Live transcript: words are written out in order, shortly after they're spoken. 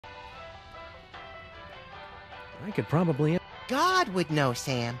I could probably... God would know,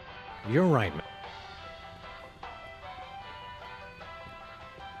 Sam. You're right, man.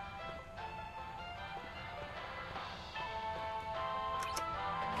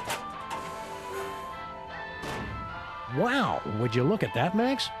 Wow, would you look at that,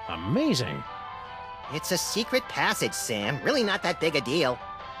 Max? Amazing. It's a secret passage, Sam. Really not that big a deal.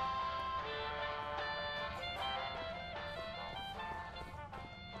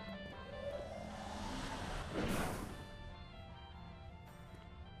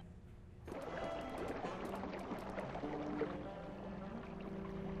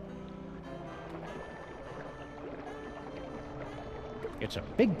 It's a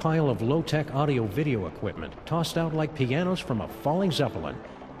big pile of low-tech audio-video equipment, tossed out like pianos from a falling Zeppelin.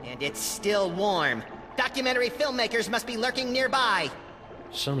 And it's still warm. Documentary filmmakers must be lurking nearby.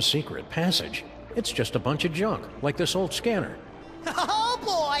 Some secret passage. It's just a bunch of junk, like this old scanner. Oh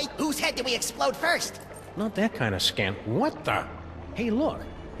boy! Whose head do we explode first? Not that kind of scan. What the? Hey, look.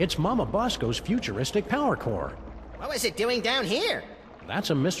 It's Mama Bosco's futuristic power core. What was it doing down here? That's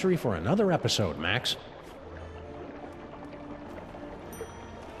a mystery for another episode, Max.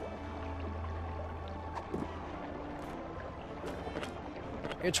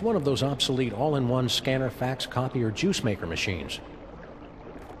 It's one of those obsolete all-in-one scanner, fax, copier, juice maker machines.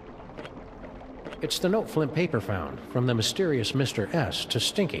 It's the note Flint paper found, from the mysterious Mr. S to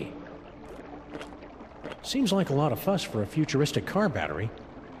Stinky. Seems like a lot of fuss for a futuristic car battery.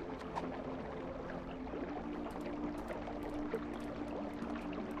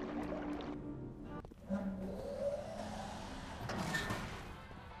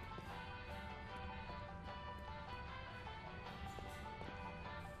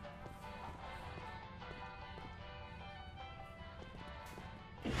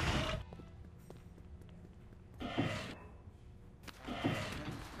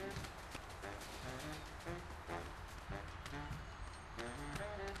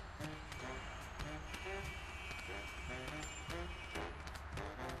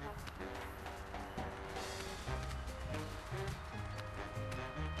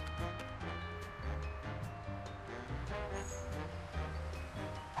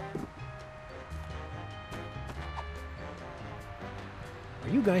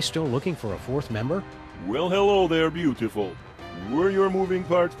 Are you guys still looking for a fourth member? Well, hello there, beautiful. Were your moving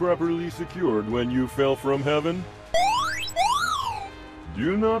parts properly secured when you fell from heaven?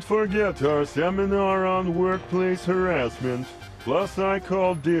 Do not forget our seminar on workplace harassment. Plus, I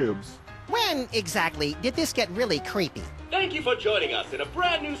called dibs. When, exactly, did this get really creepy? Thank you for joining us in a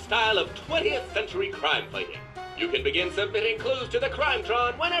brand new style of 20th century crime fighting. You can begin submitting clues to the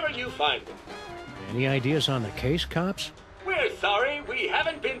Crimetron whenever you find them. Any ideas on the case, cops? We're sorry, we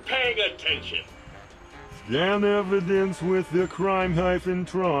haven't been paying attention. Scan evidence with the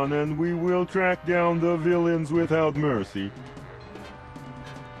crime-tron and we will track down the villains without mercy.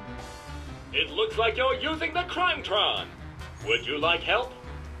 It looks like you're using the Crimetron. Would you like help?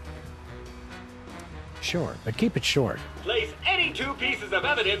 Sure, but keep it short. Place any two pieces of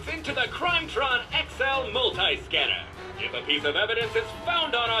evidence into the Crimetron XL multi-scanner. If a piece of evidence is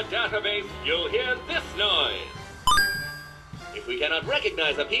found on our database, you'll hear this noise. If we cannot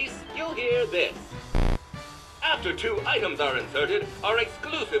recognize a piece, you'll hear this. After two items are inserted, our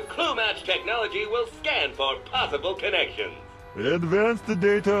exclusive clue match technology will scan for possible connections. Advanced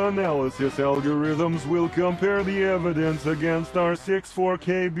data analysis algorithms will compare the evidence against our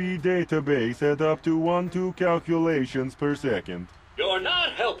 64KB database at up to 1-2 calculations per second. You're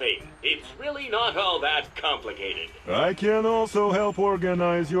not helping. It's really not all that complicated. I can also help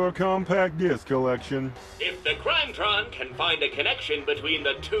organize your compact disc collection. If the Crimetron can find a connection between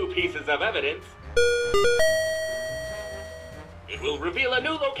the two pieces of evidence, it will reveal a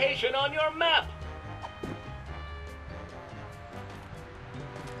new location on your map.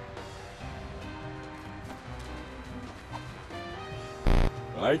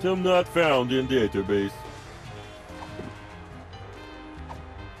 Item not found in database.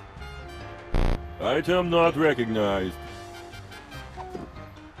 Item not recognized.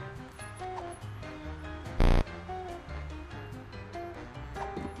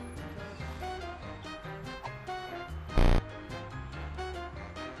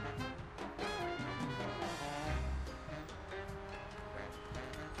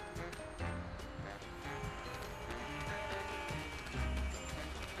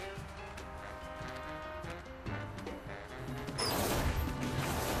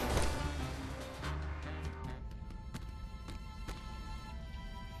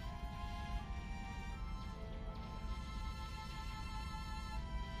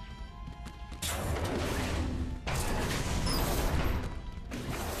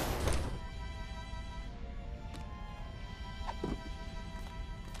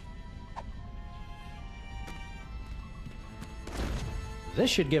 This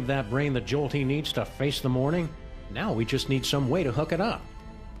should give that brain the jolt he needs to face the morning. Now we just need some way to hook it up.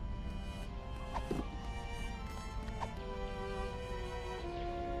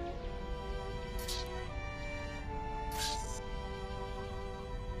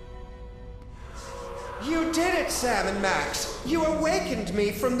 You did it, Sam and Max! You awakened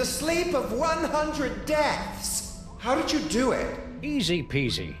me from the sleep of 100 deaths! How did you do it? Easy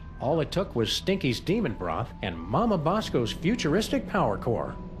peasy. All it took was Stinky's demon broth and Mama Bosco's futuristic power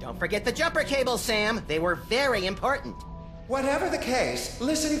core. Don't forget the jumper cables, Sam. They were very important. Whatever the case,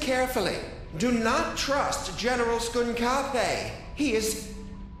 listen carefully. Do not trust General Skunkape. He is...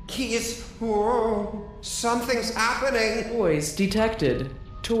 Whoa, something's happening. Toys detected.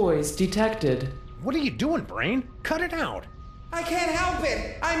 Toys detected. What are you doing, Brain? Cut it out! I can't help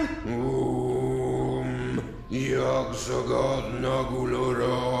it. I'm... Yagsagat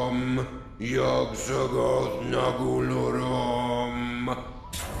Nagulorum. Yagsagat Nagulorum.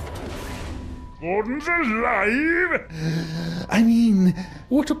 Gordon's alive? I mean,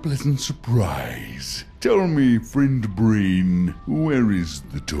 what a pleasant surprise. Tell me, friend Brain, where is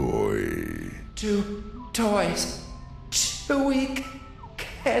the toy? 2 toys. 2 weak.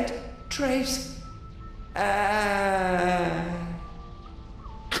 Can't trace.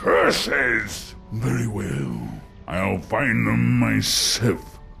 Curses! Very well. I'll find them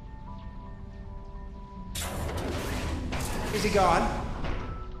myself. Is he gone?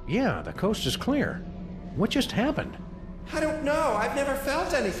 Yeah, the coast is clear. What just happened? I don't know. I've never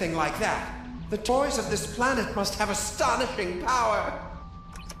felt anything like that. The toys of this planet must have astonishing power.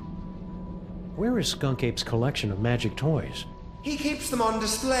 Where is Skunk Ape's collection of magic toys? He keeps them on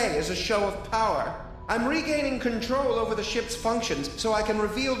display as a show of power. I'm regaining control over the ship's functions so I can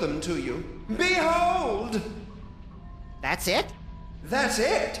reveal them to you. Behold! That's it? That's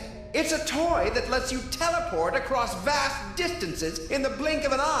it! It's a toy that lets you teleport across vast distances in the blink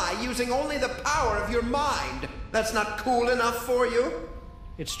of an eye using only the power of your mind. That's not cool enough for you?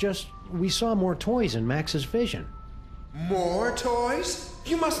 It's just, we saw more toys in Max's vision. More toys?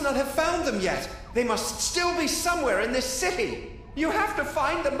 You must not have found them yet. They must still be somewhere in this city. You have to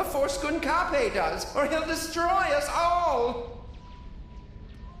find them before Skunkape does, or he'll destroy us all!